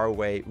to far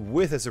away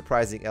with a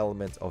surprising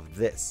element of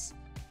this,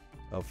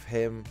 of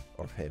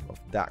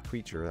that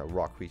creature, that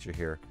rock creature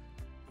here,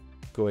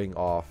 going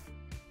off.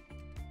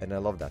 And I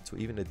love that. So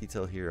even the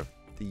detail here of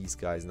these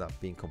guys not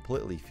being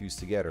completely fused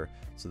together,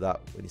 so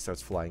that when he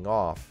starts flying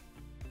off,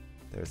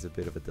 there's a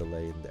bit of a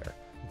delay in there.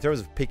 In terms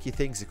of picky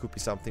things, it could be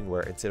something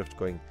where instead of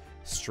going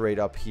straight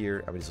up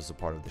here, I mean, it's also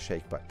part of the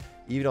shake, but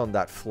even on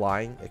that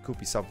flying, it could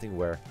be something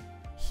where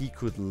he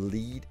could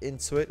lead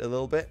into it a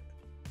little bit,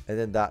 and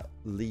then that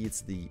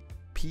leads the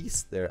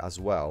piece there as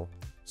well,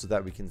 so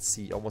that we can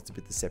see almost a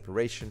bit the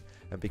separation,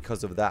 and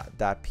because of that,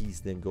 that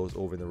piece then goes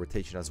over in the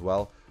rotation as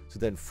well, to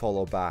then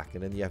follow back,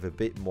 and then you have a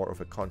bit more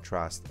of a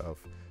contrast of,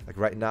 like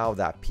right now,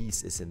 that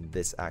piece is in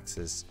this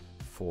axis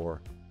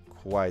for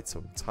quite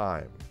some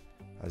time,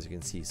 as you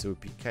can see. So it'd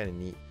be kind of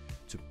neat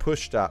to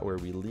push that where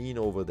we lean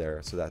over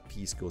there, so that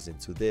piece goes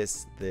into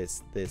this,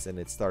 and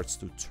it starts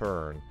to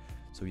turn.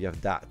 So you have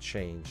that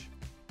change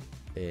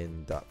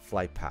in the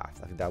flight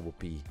path. I think that would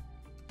be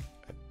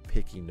a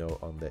picky note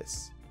on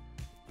this.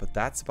 But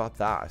that's about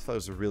that. I thought it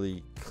was a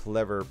really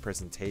clever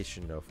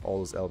presentation of all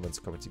those elements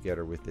coming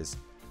together with this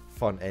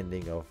fun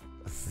ending of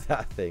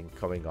that thing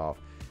coming off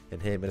in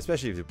him, and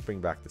especially if you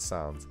bring back the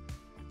sound,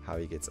 how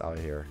he gets out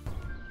of here.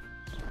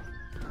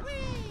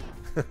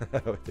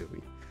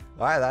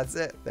 Alright, that's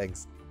it.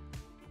 Thanks.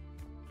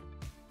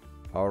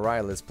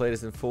 Alright, let's play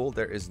this in full.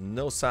 There is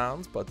no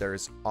sounds, but there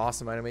is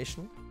awesome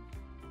animation,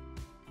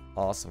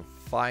 awesome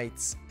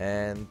fights,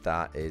 and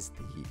that is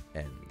the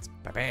end.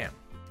 Bam!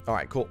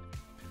 Alright, cool.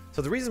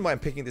 So the reason why I'm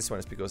picking this one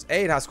is because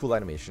A, it has cool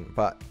animation,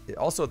 but it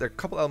also, there are a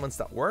couple elements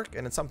that work,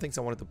 and it's some things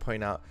I wanted to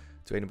point out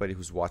to anybody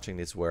who's watching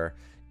this, where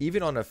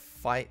even on a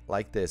fight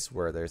like this,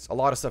 where there's a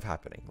lot of stuff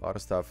happening, a lot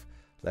of stuff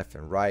left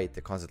and right,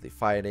 they're constantly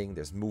fighting,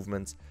 there's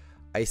movements,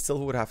 I still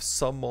would have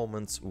some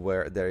moments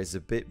where there is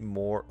a bit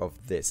more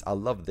of this. I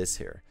love this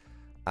here.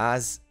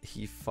 As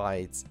he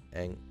fights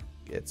and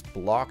gets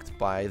blocked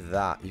by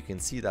that, you can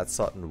see that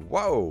sudden,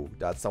 whoa,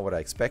 that's not what I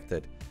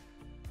expected,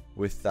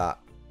 with that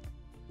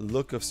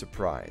look of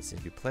surprise.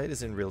 If you play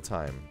this in real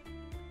time,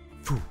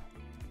 phew,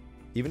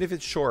 even if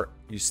it's short,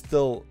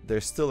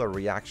 there's still a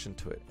reaction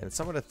to it. And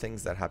some of the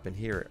things that happen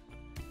here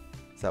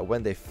is that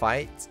when they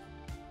fight,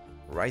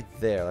 right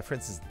there, like for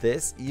instance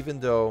this, even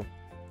though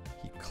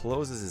he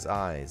closes his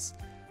eyes,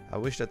 I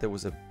wish that there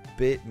was a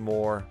bit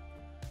more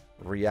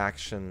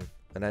reaction.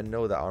 And I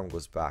know that arm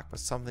goes back, but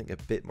something a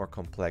bit more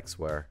complex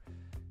where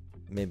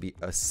maybe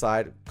a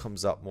side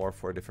comes up more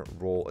for a different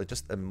role, and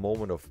just a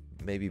moment of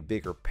maybe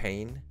bigger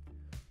pain,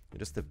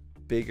 just a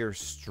bigger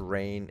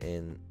strain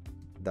in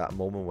that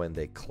moment when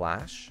they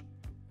clash.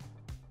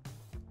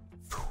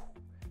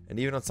 And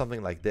even on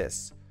something like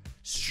this,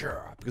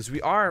 sure, because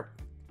we are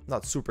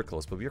not super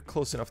close, but we are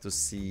close enough to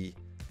see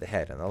the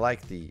head, and I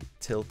like the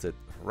tilted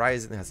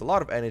horizon. It has a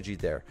lot of energy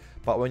there.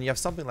 But when you have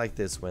something like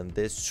this, when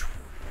this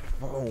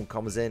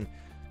comes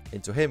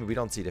into him, we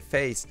don't see the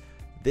face,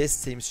 this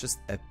seems just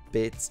a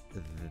bit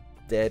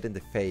dead in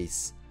the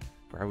face,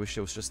 where I wish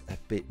it was just a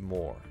bit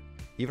more.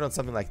 Even on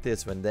something like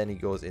this, when then he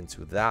goes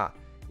into that,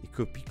 it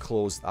could be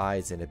closed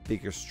eyes and a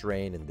bigger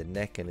strain in the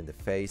neck and in the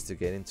face to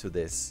get into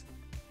this,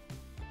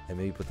 and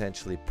maybe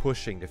potentially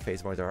pushing the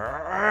face more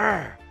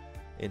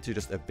into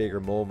just a bigger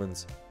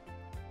moment.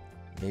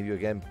 Maybe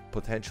again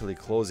potentially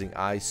closing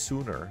eyes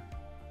sooner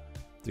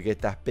to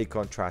get that big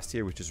contrast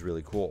here, which is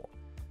really cool.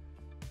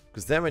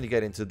 Because then when you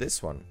get into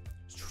this one,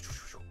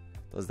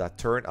 does that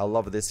turn? I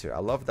love this here. I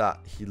love that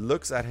he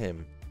looks at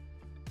him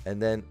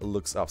and then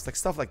looks up. It's like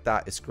stuff like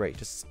that is great.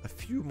 Just a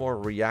few more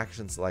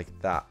reactions like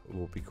that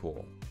will be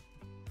cool.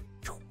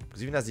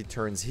 Because even as he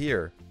turns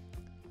here,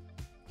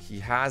 he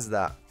has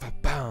that.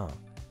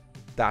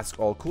 That's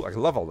all cool. I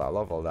love all that. I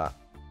love all that.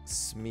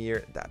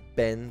 Smear, that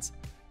bend,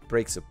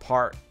 breaks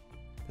apart.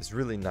 There's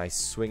really nice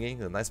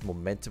swinging, a nice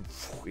momentum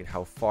in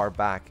how far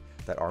back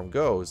that arm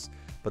goes.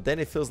 But then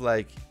it feels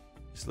like he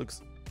just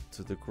looks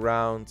to the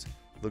ground,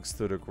 looks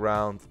to the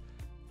ground,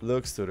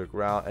 looks to the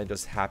ground and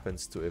just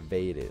happens to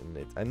evade it.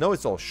 And I know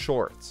it's all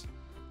short,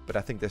 but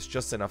I think there's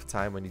just enough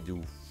time when you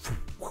do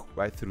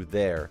right through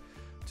there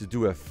to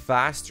do a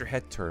faster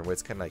head turn where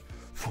it's kind of like,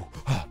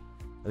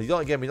 and you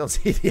don't, again, we don't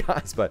see the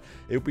eyes, but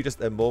it would be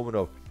just a moment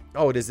of,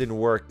 oh, this didn't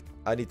work.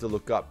 I need to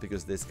look up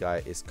because this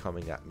guy is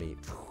coming at me,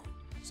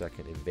 so I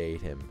can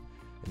evade him.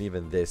 And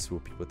even this will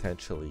be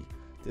potentially,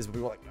 this will be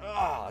like,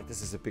 like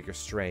this is a bigger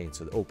strain.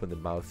 So open the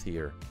mouth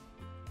here.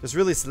 Just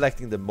really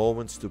selecting the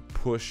moments to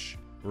push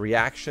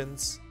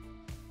reactions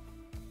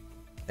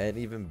and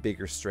even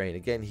bigger strain.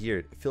 Again, here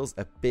it feels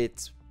a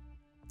bit,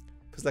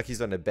 feels like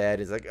he's on the bed.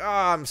 He's like,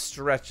 I'm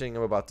stretching,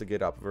 I'm about to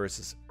get up,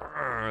 versus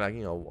like,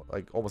 you know,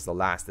 like almost the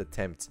last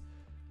attempt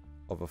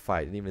of a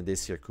fight. And even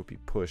this here could be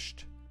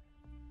pushed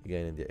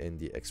again in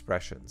the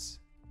expressions.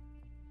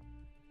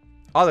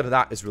 Other than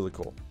that, it's really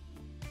cool.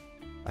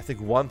 I think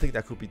one thing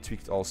that could be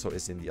tweaked also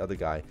is in the other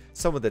guy,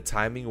 some of the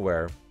timing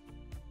where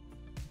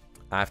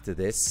after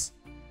this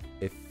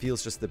it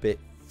feels just a bit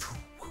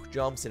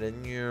jumps and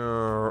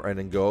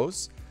then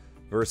goes,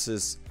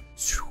 versus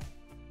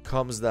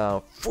comes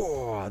down,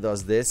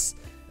 does this,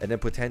 and then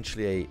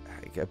potentially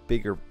a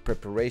bigger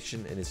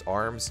preparation in his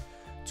arms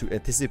to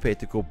anticipate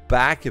to go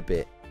back a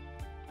bit.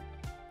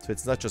 So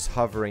it's not just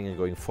hovering and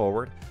going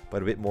forward,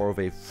 but a bit more of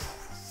a,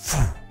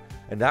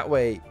 and that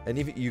way, and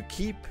even you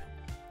keep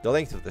the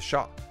length of the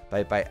shot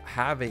by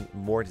having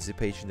more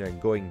anticipation there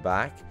and going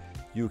back,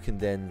 you can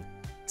then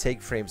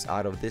take frames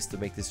out of this to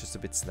make this just a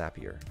bit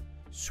snappier.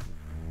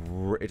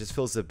 It just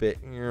feels a bit,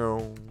 you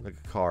know, like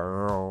a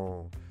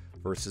car,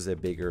 versus a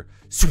bigger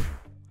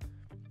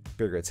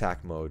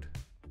attack mode,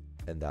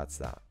 and that's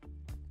that.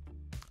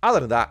 Other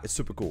than that, it's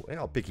super cool. You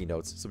know, picky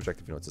notes,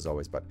 subjective notes as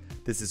always, but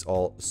this is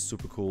all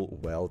super cool.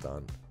 Well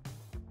done.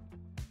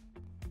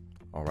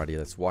 Alrighty,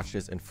 let's watch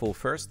this in full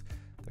first.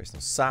 There's no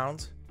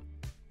sound.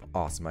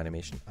 Awesome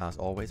animation as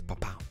always.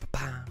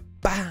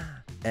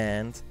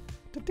 And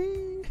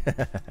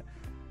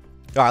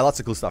alright, lots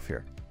of cool stuff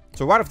here.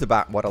 So right off the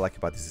bat, what I like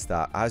about this is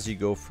that as you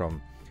go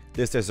from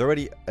this, there's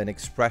already an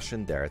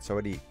expression there. It's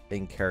already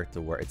in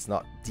character where it's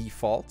not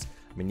default.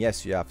 I mean,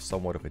 yes, you have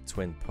somewhat of a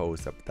twin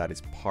pose that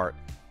is part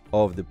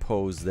of the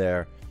pose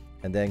there,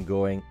 and then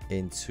going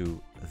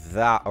into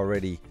that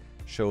already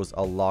shows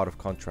a lot of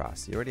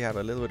contrast. You already have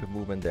a little bit of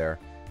movement there,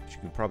 which you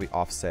can probably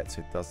offset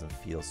so it doesn't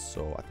feel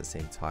so at the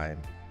same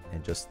time,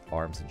 and just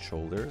arms and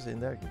shoulders in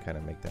there. You can kind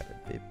of make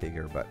that a bit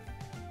bigger, but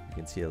you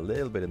can see a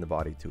little bit in the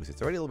body too, so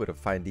it's already a little bit of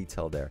fine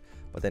detail there.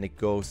 But then it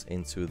goes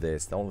into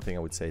this. The only thing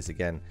I would say is,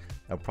 again,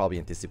 I'll probably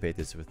anticipate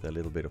this with a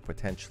little bit of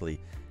potentially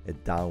a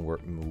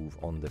downward move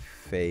on the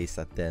face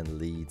that then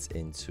leads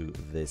into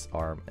this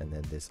arm, and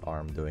then this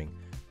arm doing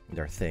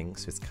their thing.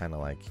 So it's kind of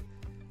like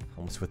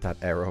almost with that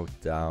arrow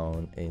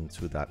down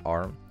into that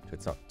arm, so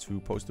it's not too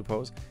pose to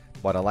pose.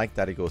 But I like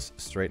that it goes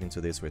straight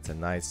into this, where it's a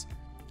nice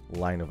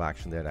line of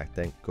action there that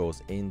then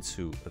goes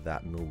into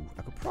that move.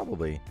 I could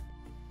probably,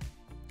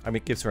 I mean,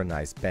 it gives her a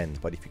nice bend,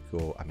 but if you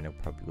go, I mean, I'll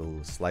probably go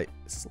a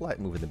slight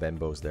move in the bend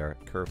bows there,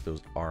 curve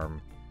that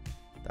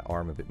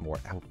arm a bit more.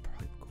 I would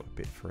probably go a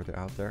bit further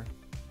out there.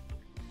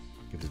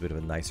 Gives a bit of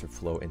a nicer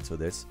flow into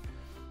this,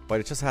 but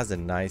it just has a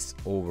nice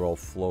overall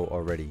flow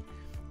already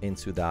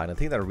into that. And the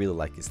thing that I really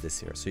like is this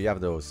here. So you have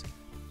those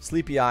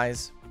sleepy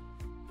eyes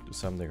to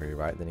some degree,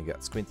 right? Then you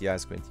got squinty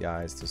eyes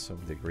to some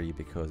degree,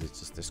 because it's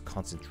just this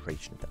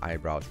concentration of the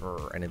eyebrows,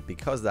 and then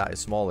because that is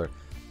smaller,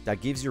 that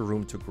gives you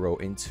room to grow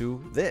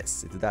into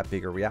that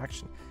bigger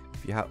reaction.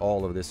 If you had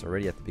all of this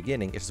already at the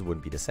beginning, it just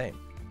wouldn't be the same.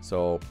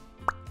 So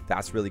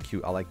that's really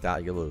cute. I like that.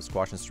 You get a little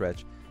squash and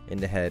stretch in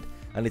the head,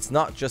 and it's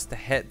not just the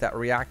head that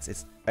reacts,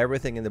 it's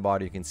everything in the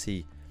body. You can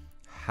see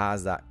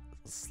has that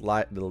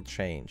slight little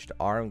change. The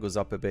arm goes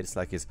up a bit. It's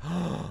like it's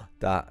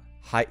that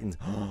heightened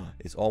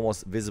is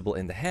almost visible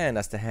in the hand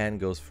as the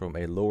hand goes from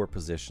a lower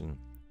position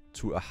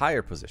to a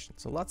higher position.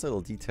 So lots of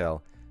little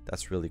detail.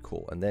 That's really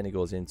cool. And then it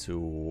goes into,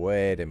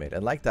 wait a minute,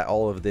 and like that,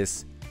 all of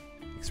this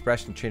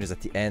expression changes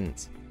at the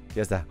end. He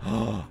has that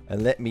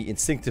and let me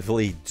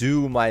instinctively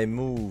do my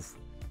move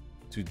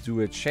to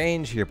do a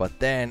change here, but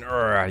then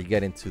you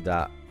get into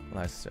that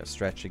nice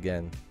stretch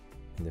again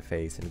in the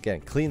face. And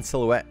again, clean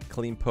silhouette,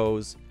 clean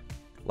pose,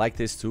 like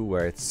this too,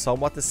 where it's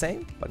somewhat the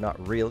same but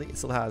not really. It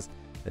still has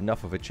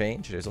enough of a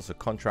change. There's also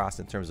contrast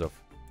in terms of,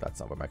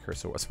 that's not where my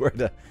cursor was, where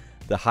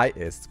the height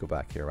is. Let's go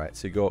back here, right?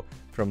 So you go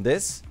from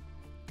this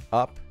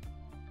up,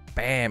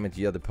 bam, into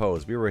the other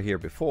pose. We were here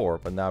before,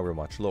 but now we're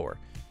much lower.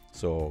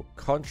 So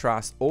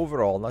contrast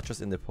overall, not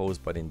just in the pose,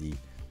 but in the,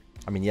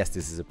 I mean, yes,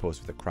 this is a pose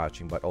with the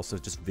crouching, but also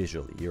just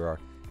visually, you are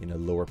in a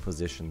lower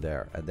position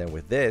there. And then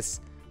with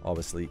this,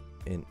 obviously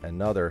in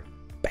another,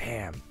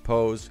 bam,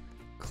 pose,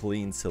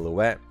 clean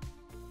silhouette,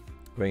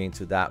 going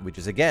into that, which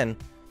is again,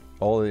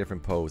 all the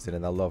different poses. And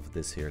then I love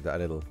this here, that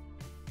little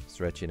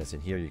stretchiness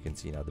in here. You can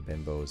see now the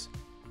bimbos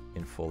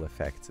in full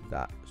effect.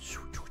 That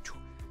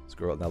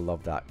scroll, and I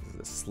love that.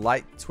 A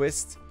slight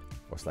twist,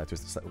 slight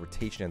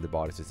rotation in the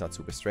body, so it's not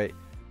super straight.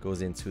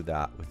 Goes into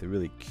that with a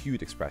really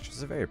cute expression.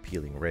 It's a very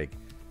appealing rig,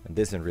 and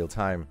this in real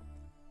time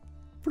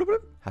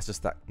has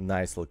just that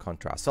nice little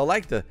contrast. So I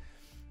like the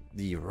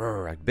the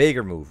like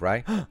bigger move,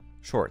 right?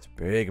 Short,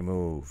 big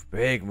move,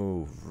 big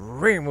move.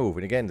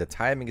 And again, the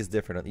timing is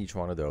different on each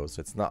one of those.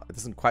 So it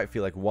doesn't quite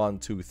feel like 1,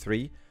 2, 3.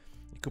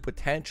 You could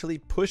potentially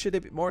push it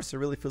a bit more, so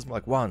it really feels more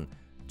like 1,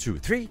 2,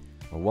 3,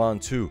 or 1,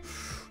 2,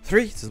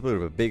 3. It's a little bit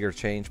of a bigger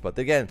change, but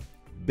again,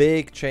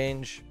 big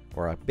change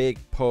or a big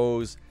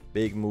pose,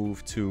 big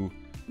move to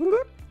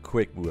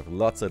quick move.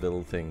 Lots of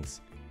little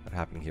things that are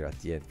happening here at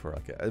the end for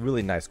like a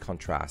really nice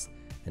contrast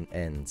and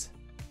end.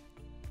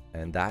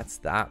 And that's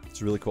that.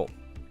 It's really cool.